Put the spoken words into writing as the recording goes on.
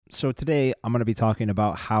So today I'm going to be talking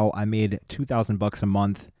about how I made $2,000 a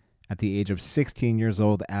month at the age of 16 years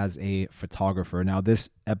old as a photographer. Now, this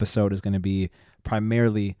episode is going to be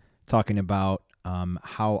primarily talking about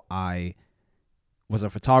how I was a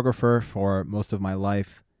photographer for most of my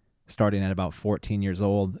life, starting at about 14 years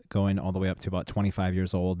old, going all the way up to about 25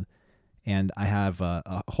 years old. And I have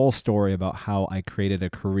a whole story about how I created a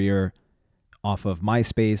career off of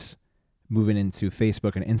MySpace, moving into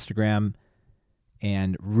Facebook and Instagram,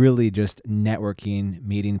 and really just networking,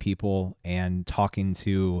 meeting people, and talking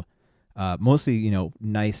to mostly,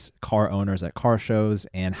 nice car owners at car shows,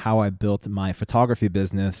 and how I built my photography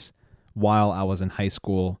business while I was in high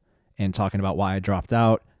school, and talking about why I dropped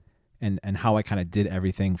out and how I kind of did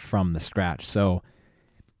everything from the scratch. So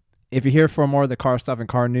if you're here for more of the car stuff and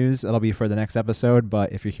car news, that'll be for the next episode.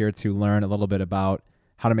 But if you're here to learn a little bit about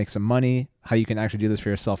how to make some money, how you can actually do this for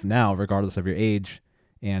yourself now, regardless of your age,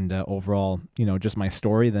 and overall, just my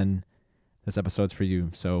story, then this episode's for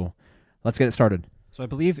you. So let's get it started. So I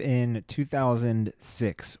believe in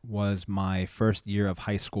 2006 was my first year of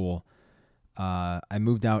high school. I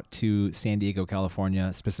moved out to San Diego,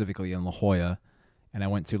 California, specifically in La Jolla, and I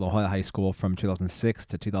went to La Jolla High School from 2006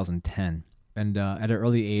 to 2010. And at an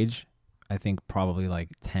early age, I think probably like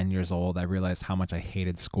 10 years old, I realized how much I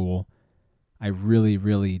hated school. I really,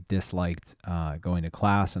 really disliked going to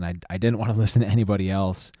class, and I didn't want to listen to anybody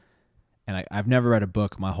else. And I've never read a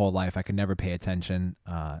book my whole life. I could never pay attention.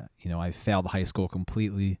 I failed high school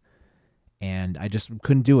completely, and I just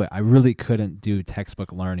couldn't do it. I really couldn't do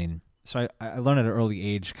textbook learning. So I learned at an early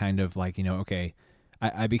age kind of like,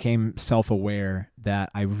 I became self-aware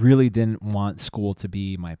that I really didn't want school to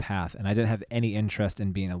be my path, and I didn't have any interest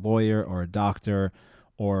in being a lawyer or a doctor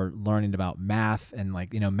or learning about math. And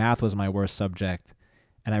math was my worst subject.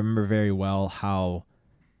 And I remember very well how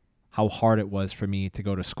hard it was for me to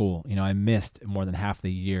go to school. I missed more than half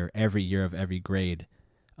the year, every year of every grade,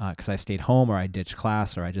 because I stayed home or I ditched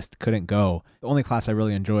class or I just couldn't go. The only class I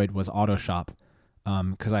really enjoyed was auto shop,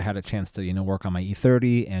 because I had a chance to, work on my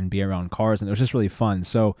E30 and be around cars, and it was just really fun.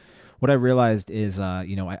 So what I realized is,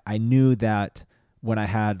 I knew that when I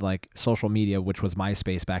had like social media, which was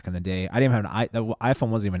MySpace back in the day, I didn't have the iPhone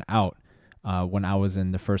wasn't even out when I was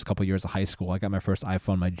in the first couple of years of high school. I got my first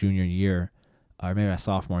iPhone my junior year, or maybe my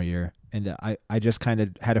sophomore year, and I just kind of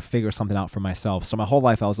had to figure something out for myself. So my whole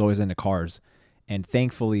life I was always into cars, and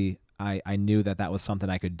thankfully I knew that was something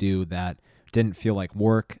I could do that didn't feel like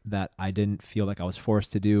work, that I didn't feel like I was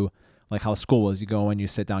forced to do, like how school was. You go in, you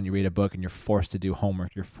sit down, you read a book, and you're forced to do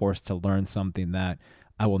homework. You're forced to learn something that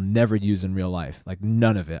I will never use in real life. Like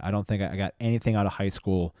none of it. I don't think I got anything out of high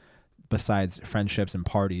school besides friendships and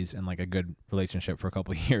parties and like a good relationship for a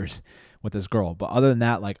couple of years with this girl. But other than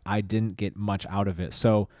that, like I didn't get much out of it.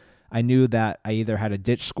 So I knew that I either had to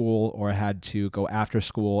ditch school or I had to go after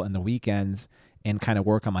school in the weekends and kind of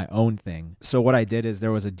work on my own thing. So what I did is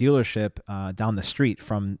there was a dealership down the street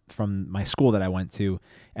from my school that I went to,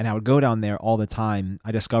 and I would go down there all the time.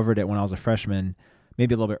 I discovered it when I was a freshman,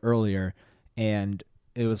 maybe a little bit earlier, and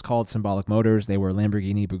it was called Symbolic Motors. They were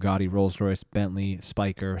Lamborghini, Bugatti, Rolls-Royce, Bentley,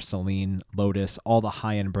 Spyker, Celine, Lotus, all the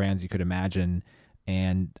high-end brands you could imagine.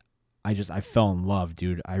 And I fell in love,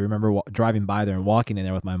 dude. I remember driving by there and walking in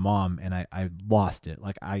there with my mom, and I lost it.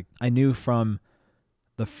 Like I knew from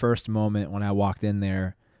the first moment when I walked in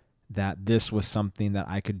there that this was something that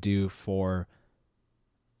I could do for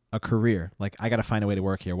a career. Like I got to find a way to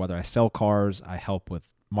work here, whether I sell cars, I help with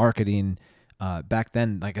marketing. Back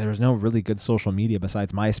then, like there was no really good social media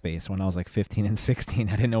besides MySpace when I was like 15 and 16.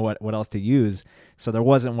 I didn't know what else to use. So there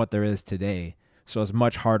wasn't what there is today. So it was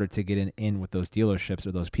much harder to get in with those dealerships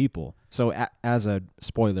or those people. So as a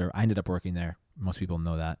spoiler, I ended up working there. Most people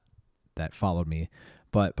know that followed me.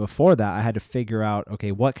 But before that, I had to figure out,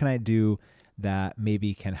 okay, what can I do that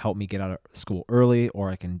maybe can help me get out of school early,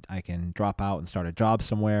 or I can drop out and start a job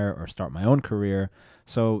somewhere or start my own career.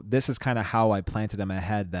 So this is kind of how I planted in my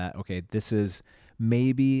head that, okay, this is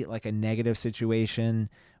maybe like a negative situation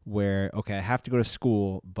where, okay, I have to go to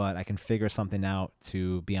school, but I can figure something out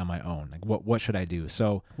to be on my own. Like what should I do?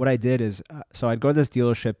 So what I did is, so I'd go to this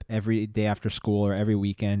dealership every day after school or every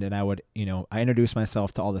weekend, and I would, I introduced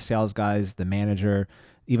myself to all the sales guys, the manager,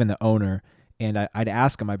 even the owner. And I'd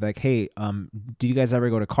ask them, I'd be like, hey, do you guys ever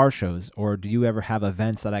go to car shows, or do you ever have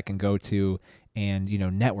events that I can go to and,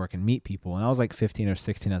 network and meet people? And I was like 15 or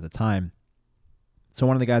 16 at the time. So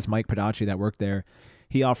one of the guys, Mike Pedacci, that worked there,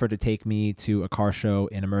 he offered to take me to a car show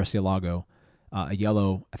in Murcielago, a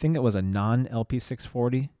yellow, I think it was a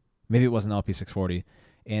non-LP640. Maybe it was an LP640.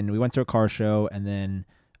 And we went to a car show, and then,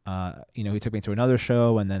 he took me to another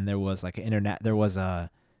show, and then there was like an internet, there was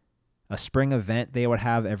a a spring event they would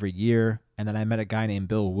have every year. And then I met a guy named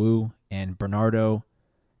Bill Wu and Bernardo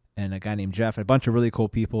and a guy named Jeff, a bunch of really cool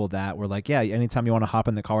people that were like, yeah, anytime you want to hop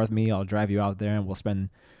in the car with me, I'll drive you out there and we'll spend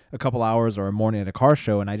a couple hours or a morning at a car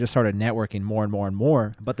show. And I just started networking more and more and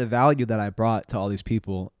more. But the value that I brought to all these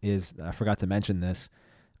people is, I forgot to mention this,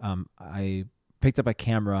 I picked up a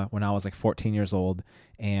camera when I was like 14 years old,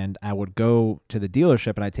 and I would go to the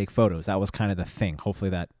dealership and I'd take photos. That was kind of the thing. Hopefully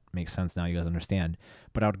that makes sense now. You guys understand.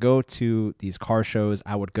 But I would go to these car shows.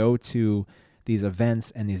 I would go to these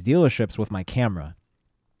events and these dealerships with my camera.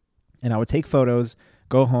 And I would take photos,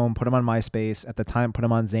 go home, put them on MySpace. At the time, put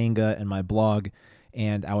them on Zanga and my blog.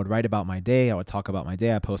 And I would write about my day. I would talk about my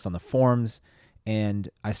day. I post on the forums. And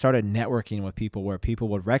I started networking with people where people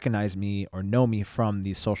would recognize me or know me from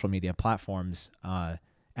these social media platforms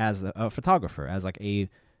as a photographer, as like a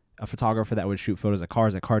photographer that would shoot photos of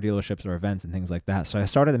cars at car dealerships or events and things like that. So I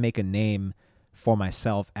started to make a name for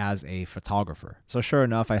myself as a photographer. So sure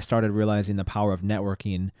enough, I started realizing the power of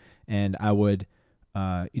networking, and I would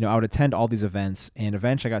I would attend all these events, and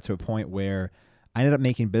eventually I got to a point where I ended up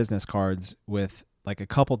making business cards with like a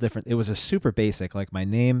couple different, it was a super basic, like my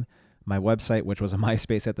name, my website, which was a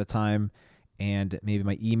MySpace at the time, and maybe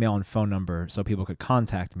my email and phone number so people could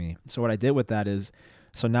contact me. So what I did with that is,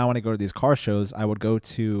 so now when I go to these car shows, I would go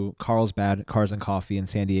to Carlsbad Cars and Coffee in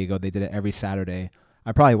San Diego. They did it every Saturday.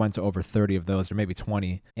 I probably went to over 30 of those, or maybe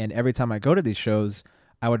 20. And every time I go to these shows,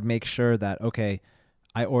 I would make sure that, okay,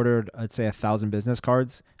 I ordered, let's say 1,000 business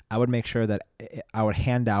cards. I would make sure that I would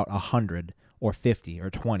hand out 100 or 50 or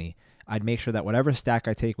 20. I'd make sure that whatever stack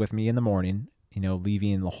I take with me in the morning,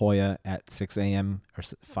 leaving La Jolla at 6 a.m. or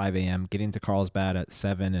 5 a.m., getting to Carlsbad at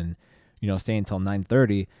 7 and, staying until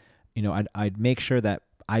 9:30, I'd make sure that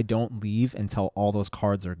I don't leave until all those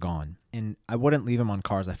cards are gone. And I wouldn't leave them on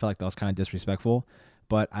cars. I felt like that was kind of disrespectful.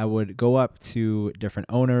 But I would go up to different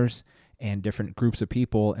owners and different groups of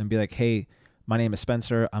people and be like, hey, my name is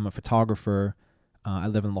Spencer. I'm a photographer. I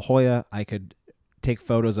live in La Jolla. I could take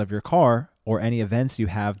photos of your car or any events you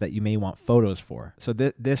have that you may want photos for. So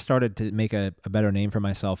this started to make a better name for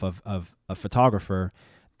myself of a photographer,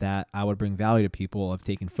 that I would bring value to people of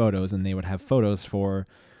taking photos, and they would have photos for,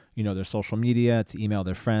 their social media, to email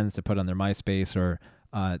their friends, to put on their MySpace, or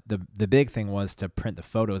the big thing was to print the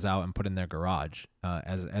photos out and put in their garage.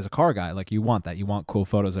 As a car guy, like, you want that. You want cool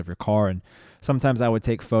photos of your car. And sometimes I would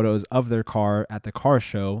take photos of their car at the car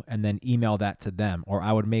show and then email that to them. Or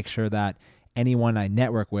I would make sure that anyone I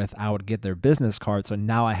network with, I would get their business card. So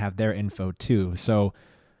now I have their info too. So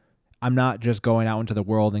I'm not just going out into the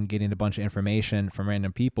world and getting a bunch of information from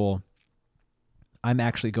random people. I'm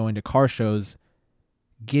actually going to car shows,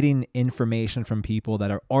 getting information from people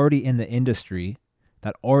that are already in the industry,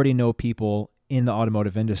 that already know people in the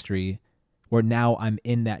automotive industry, where now I'm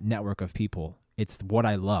in that network of people. It's what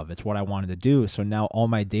I love. It's what I wanted to do. So now all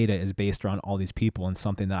my data is based around all these people and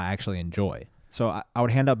something that I actually enjoy. So I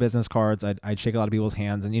would hand out business cards. I'd shake a lot of people's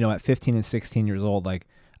hands. And, at 15 and 16 years old, like,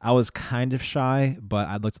 I was kind of shy, but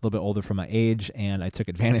I looked a little bit older for my age, and I took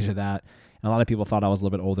advantage of that. And a lot of people thought I was a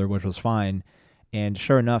little bit older, which was fine. And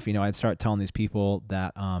sure enough, I'd start telling these people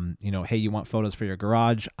that, hey, you want photos for your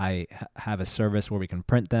garage? I have a service where we can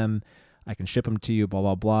print them. I can ship them to you, blah,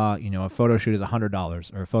 blah, blah. A photo shoot is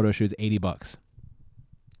 $100, or a photo shoot is $80.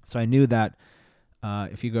 So I knew that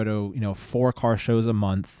if you go to, 4 car shows a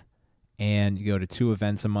month, and you go to 2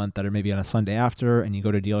 events a month that are maybe on a Sunday after, and you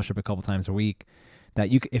go to a dealership a couple times a week, that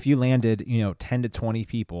if you landed, 10 to 20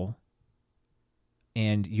 people,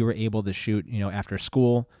 and you were able to shoot, after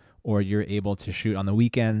school, or you're able to shoot on the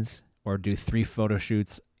weekends, or do 3 photo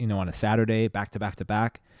shoots, on a Saturday, back to back to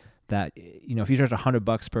back, that, if you charge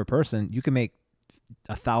 $100 per person, you can make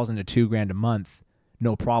 $1,000 to $2,000 a month,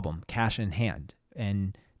 no problem, cash in hand.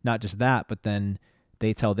 And not just that, but then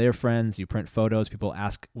they tell their friends, you print photos. People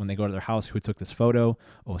ask when they go to their house, who took this photo?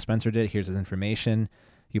 Oh, Spencer did. Here's his information.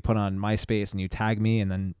 You put on MySpace and you tag me.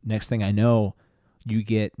 And then next thing I know, you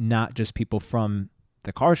get not just people from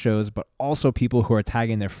the car shows, but also people who are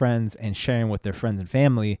tagging their friends and sharing with their friends and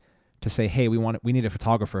family to say, hey, we need a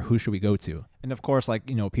photographer. Who should we go to? And of course, like,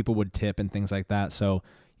 people would tip and things like that. So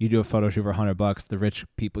you do a photo shoot for $100. The rich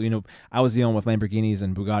people, I was dealing with Lamborghinis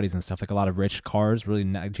and Bugattis and stuff, like a lot of rich cars, really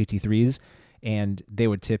GT3s, and they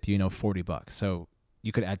would tip you, $40. So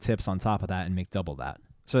you could add tips on top of that and make double that.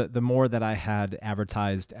 So the more that I had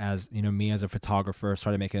advertised as, me as a photographer,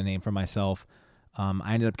 started making a name for myself,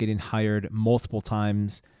 I ended up getting hired multiple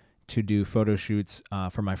times to do photo shoots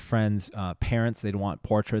for my friends' parents. They'd want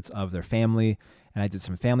portraits of their family, and I did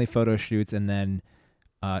some family photo shoots. And then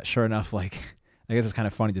sure enough, like, I guess it's kind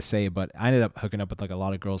of funny to say, but I ended up hooking up with like a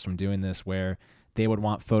lot of girls from doing this, where they would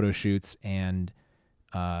want photo shoots, and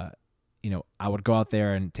I would go out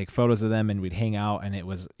there and take photos of them, and we'd hang out, and it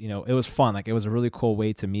was fun. Like, it was a really cool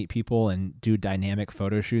way to meet people and do dynamic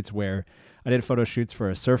photo shoots, where I did photo shoots for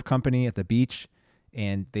a surf company at the beach,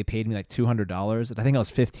 and they paid me like $200. And I think I was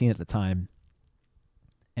 15 at the time.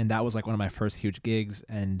 And that was like one of my first huge gigs.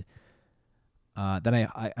 And then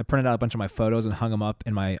I printed out a bunch of my photos and hung them up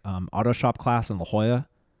in my auto shop class in La Jolla.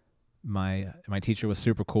 My teacher was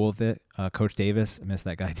super cool with it. Coach Davis, I miss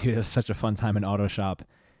that guy too. It was such a fun time in auto shop.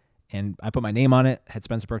 And I put my name on it, had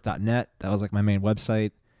spencerburke.net. That was like my main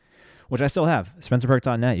website, which I still have,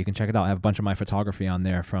 spencerburke.net. You can check it out. I have a bunch of my photography on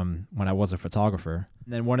there from when I was a photographer.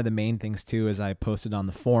 And then one of the main things too is I posted on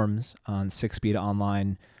the forums on 6Speed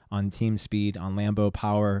Online, on TeamSpeed, on Lambo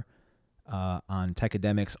Power, on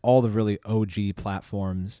Techademics, all the really OG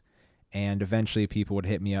platforms. And eventually people would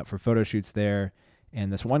hit me up for photo shoots there.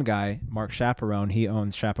 And this one guy, Mark Chaperone, he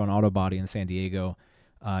owns Chaperone Auto Body in San Diego.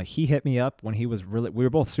 He hit me up when he was we were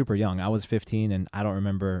both super young. I was 15 and I don't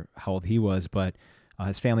remember how old he was, but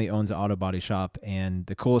his family owns an auto body shop. And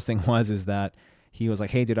the coolest thing is that he was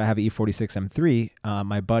like, hey, dude, I have an E46 M3.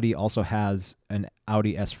 My buddy also has an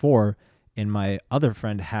Audi S4, and my other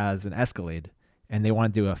friend has an Escalade. And they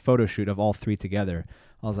want to do a photo shoot of all three together.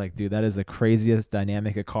 I was like, dude, that is the craziest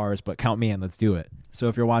dynamic of cars, but count me in, let's do it. So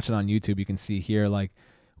if you're watching on YouTube, you can see here, like,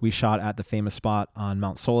 we shot at the famous spot on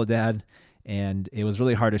Mount Soledad, and it was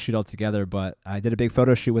really hard to shoot all together, but I did a big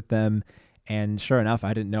photo shoot with them, and sure enough,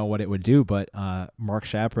 I didn't know what it would do, but Mark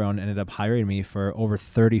Chaperone ended up hiring me for over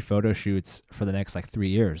 30 photo shoots for the next 3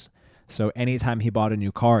 years. So anytime he bought a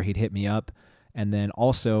new car, he'd hit me up. And then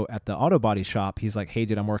also at the auto body shop, he's like, hey,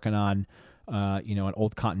 dude, I'm working on an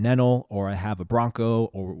old Continental, or I have a Bronco,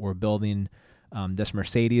 or we're building this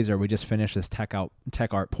Mercedes, or we just finished this Tech Art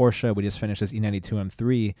Porsche, we just finished this E92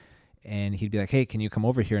 M3, and he'd be like, hey, can you come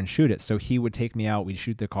over here and shoot it? So he would take me out, we'd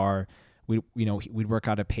shoot the car, we'd work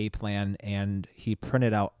out a pay plan, and he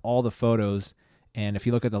printed out all the photos. And if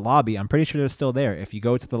you look at the lobby, I'm pretty sure they're still there. If you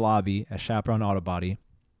go to the lobby at Chaperone Auto Body,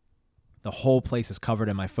 the whole place is covered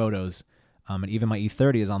in my photos, and even my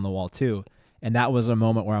E30 is on the wall too. And that was a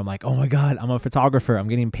moment where I'm like, oh my God, I'm a photographer. I'm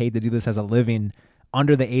getting paid to do this as a living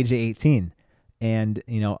under the age of 18. And,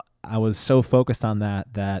 I was so focused on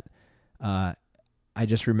that I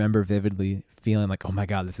just remember vividly feeling like, oh my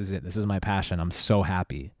God, this is it. This is my passion. I'm so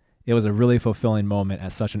happy. It was a really fulfilling moment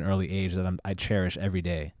at such an early age that I cherish every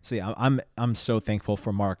day. So yeah, I'm so thankful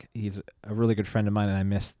for Mark. He's a really good friend of mine, and I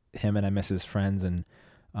miss him and I miss his friends. And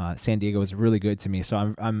San Diego was really good to me.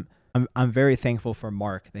 So I'm very thankful for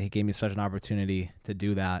Mark that he gave me such an opportunity to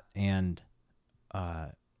do that. And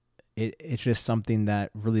it's just something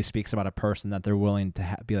that really speaks about a person, that they're willing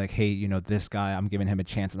to be like, hey, this guy, I'm giving him a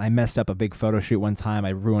chance. And I messed up a big photo shoot one time.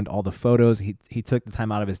 I ruined all the photos. He took the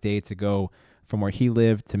time out of his day to go from where he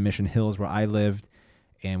lived to Mission Hills where I lived.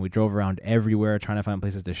 And we drove around everywhere trying to find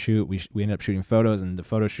places to shoot. We ended up shooting photos, and the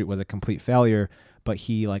photo shoot was a complete failure, but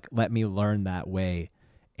he let me learn that way.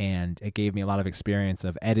 And it gave me a lot of experience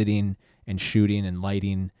of editing and shooting and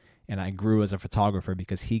lighting. And I grew as a photographer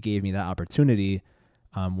because he gave me that opportunity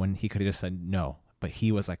when he could have just said no. But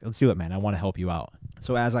he was like, let's do it, man. I want to help you out.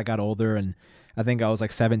 So as I got older, and I think I was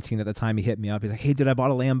 17 at the time, he hit me up. He's like, hey, dude, I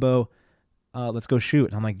bought a Lambo. Let's go shoot.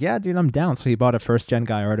 And I'm like, yeah, dude, I'm down. So he bought a first gen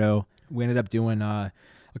Gallardo. We ended up doing a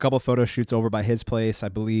couple of photo shoots over by his place, I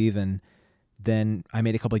believe. And then I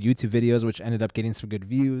made a couple of YouTube videos, which ended up getting some good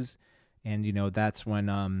views. And, that's when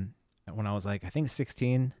I was I think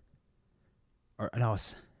 16, or no,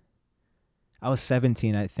 I was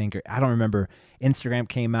 17, I think, or I don't remember. Instagram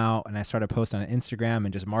came out, and I started posting on Instagram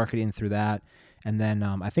and just marketing through that. And then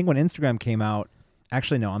I think when Instagram came out,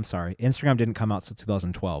 actually, no, I'm sorry. Instagram didn't come out until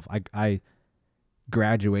 2012. I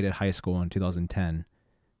graduated high school in 2010,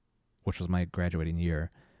 which was my graduating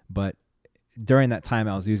year. But during that time,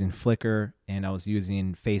 I was using Flickr, and I was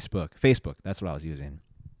using Facebook. Facebook, that's what I was using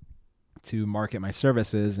to market my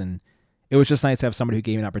services. And it was just nice to have somebody who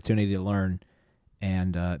gave me an opportunity to learn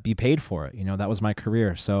and be paid for it. That was my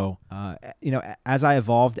career. So, as I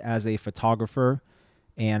evolved as a photographer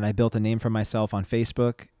and I built a name for myself on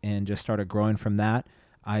Facebook and just started growing from that,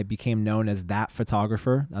 I became known as that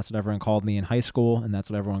photographer. That's what everyone called me in high school, and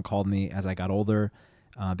that's what everyone called me as I got older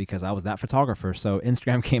because I was that photographer. So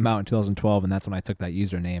Instagram came out in 2012, and that's when I took that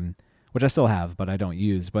username, which I still have, but I don't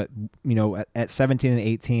use. But, at 17 and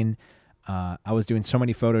 18, I was doing so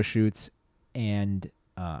many photo shoots, and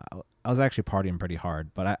I was actually partying pretty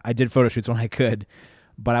hard, but I did photo shoots when I could.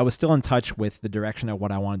 But I was still in touch with the direction of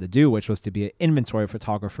what I wanted to do, which was to be an inventory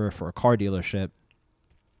photographer for a car dealership,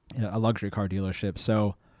 a luxury car dealership.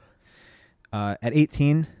 So at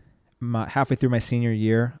 18, halfway through my senior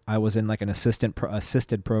year, I was in an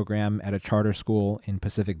assisted program at a charter school in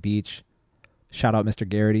Pacific Beach. Shout out Mr.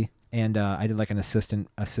 Garrity. And I did like an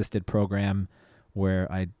assisted program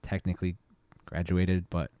where I technically graduated,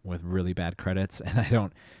 but with really bad credits. And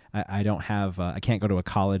I don't have, I can't go to a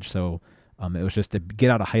college. So it was just to get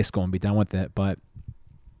out of high school and be done with it. But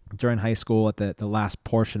during high school, at the last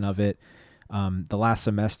portion of it, the last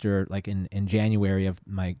semester, like in January of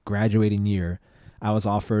my graduating year, I was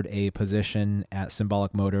offered a position at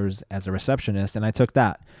Symbolic Motors as a receptionist, and I took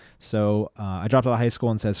that. So I dropped out of high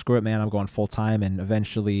school and said, screw it, man, I'm going full time. And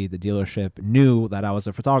eventually the dealership knew that I was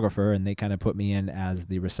a photographer, and they kind of put me in as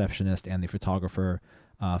the receptionist and the photographer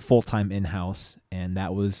full time in-house. And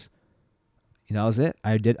that was, that was it.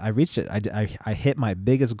 I reached it. I hit my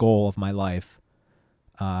biggest goal of my life,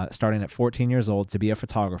 starting at 14 years old, to be a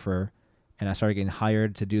photographer. And I started getting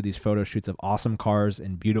hired to do these photo shoots of awesome cars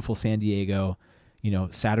in beautiful San Diego,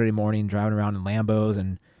 Saturday morning, driving around in Lambos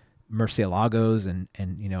and Murcielagos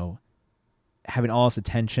and having all this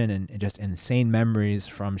attention and just insane memories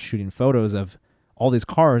from shooting photos of all these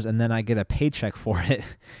cars. And then I get a paycheck for it.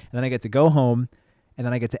 And then I get to go home, and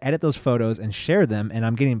then I get to edit those photos and share them. And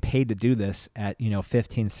I'm getting paid to do this at,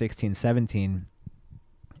 15, 16, 17.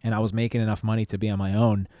 And I was making enough money to be on my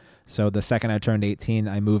own. So the second I turned 18,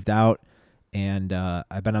 I moved out. And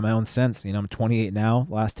I've been on my own since. I'm 28 now.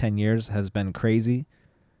 The last 10 years has been crazy.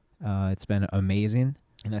 It's been amazing.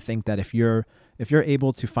 And I think that if you're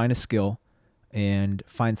able to find a skill and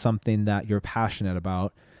find something that you're passionate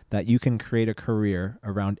about, that you can create a career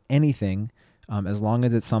around anything, as long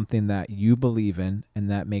as it's something that you believe in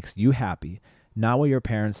and that makes you happy. Not what your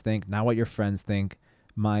parents think, not what your friends think.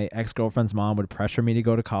 My ex-girlfriend's mom would pressure me to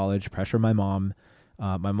go to college, pressure my mom.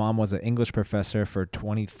 My mom was an English professor for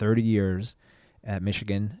 20, 30 years at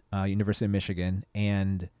Michigan, University of Michigan.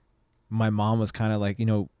 And my mom was kind of like,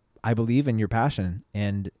 I believe in your passion.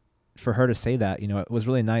 And for her to say that, it was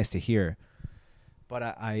really nice to hear. But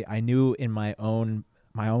I knew in my own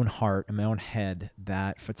heart and my own head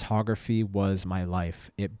that photography was my life.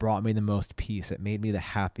 It brought me the most peace. It made me the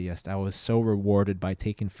happiest. I was so rewarded by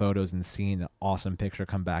taking photos and seeing an awesome picture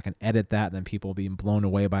come back and edit that, and then people being blown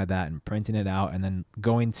away by that and printing it out, and then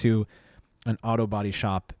going to an auto body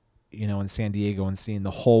shop, in San Diego and seeing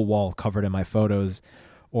the whole wall covered in my photos.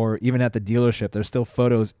 Or even at the dealership, there's still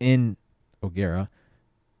photos in O'Gara,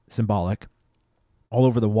 Symbolic, all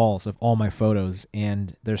over the walls of all my photos.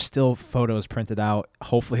 And there's still photos printed out,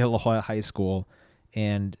 hopefully at La Jolla High School,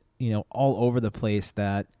 and, all over the place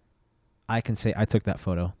that I can say, I took that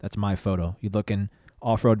photo. That's my photo. You look in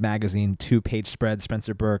Off-Road Magazine, 2-page spread,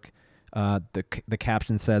 Spencer Burke. The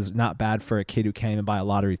caption says, not bad for a kid who can't even buy a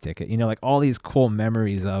lottery ticket. like all these cool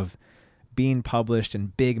memories of being published in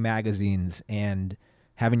big magazines and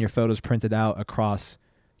having your photos printed out across,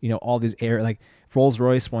 all these like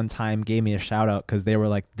Rolls-Royce one time gave me a shout out because they were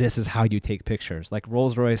like, this is how you take pictures. Like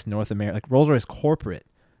Rolls-Royce North America, like Rolls-Royce corporate,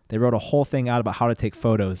 they wrote a whole thing out about how to take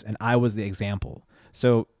photos, and I was the example.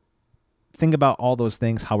 So think about all those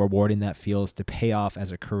things, how rewarding that feels to pay off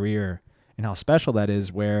as a career, and how special that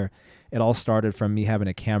is, where it all started from me having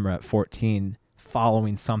a camera at 14,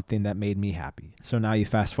 following something that made me happy. So now you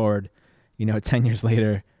fast forward, 10 years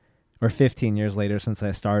later or 15 years later since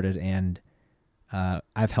I started, and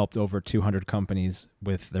I've helped over 200 companies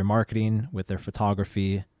with their marketing, with their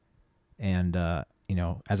photography, and,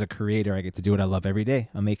 as a creator, I get to do what I love every day.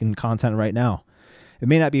 I'm making content right now. It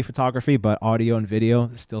may not be photography, but audio and video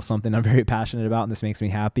is still something I'm very passionate about, and this makes me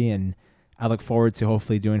happy, and I look forward to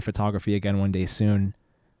hopefully doing photography again one day soon.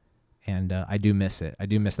 And I do miss it. I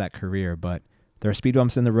do miss that career, but there are speed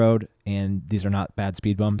bumps in the road, and these are not bad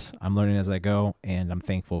speed bumps. I'm learning as I go, and I'm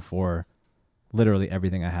thankful for literally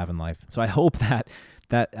everything I have in life. So I hope that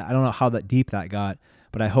I don't know how that deep that got,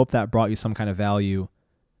 but I hope that brought you some kind of value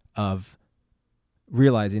of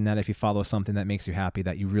realizing that if you follow something that makes you happy,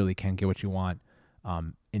 that you really can get what you want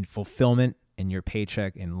in fulfillment in your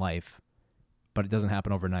paycheck in life. But it doesn't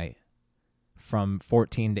happen overnight. From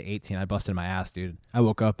 14 to 18, I busted my ass, dude. I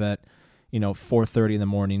woke up at 4:30 in the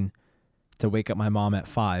morning to wake up my mom at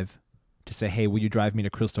 5 to say, hey, will you drive me to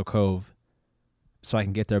Crystal Cove so I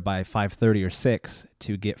can get there by 5:30 or 6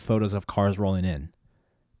 to get photos of cars rolling in?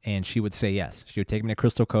 And she would say yes. She would take me to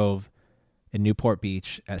Crystal Cove in Newport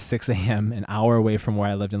Beach at 6 a.m., an hour away from where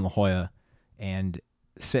I lived in La Jolla, and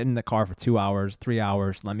sit in the car for 2 hours, 3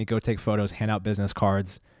 hours, let me go take photos, hand out business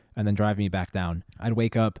cards, and then drive me back down. I'd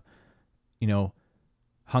wake up,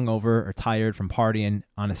 hungover or tired from partying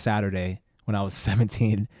on a Saturday when I was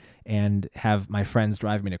 17, and have my friends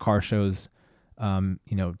drive me to car shows,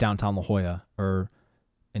 downtown La Jolla or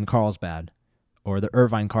in Carlsbad, or the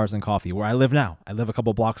Irvine Cars and Coffee, where I live now. I live a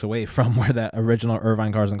couple blocks away from where that original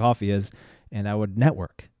Irvine Cars and Coffee is, and I would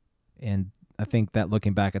network. And I think that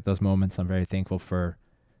looking back at those moments, I'm very thankful for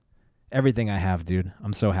everything I have, dude.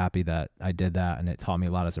 I'm so happy that I did that, and it taught me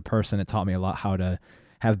a lot as a person. It taught me a lot how to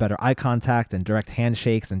have better eye contact and direct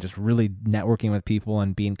handshakes and just really networking with people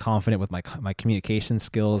and being confident with my communication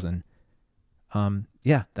skills. And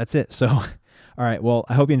yeah, that's it. So all right, well,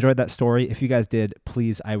 I hope you enjoyed that story. If you guys did,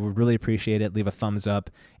 please, I would really appreciate it. Leave a thumbs up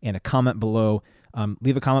and a comment below.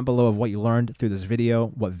 Leave a comment below of what you learned through this video,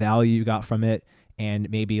 what value you got from it, and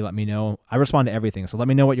maybe let me know. I respond to everything, so let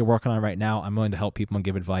me know what you're working on right now. I'm willing to help people and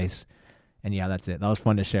give advice. And yeah, that's it. That was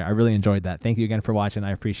fun to share. I really enjoyed that. Thank you again for watching.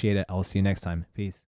 I appreciate it. I'll see you next time. Peace.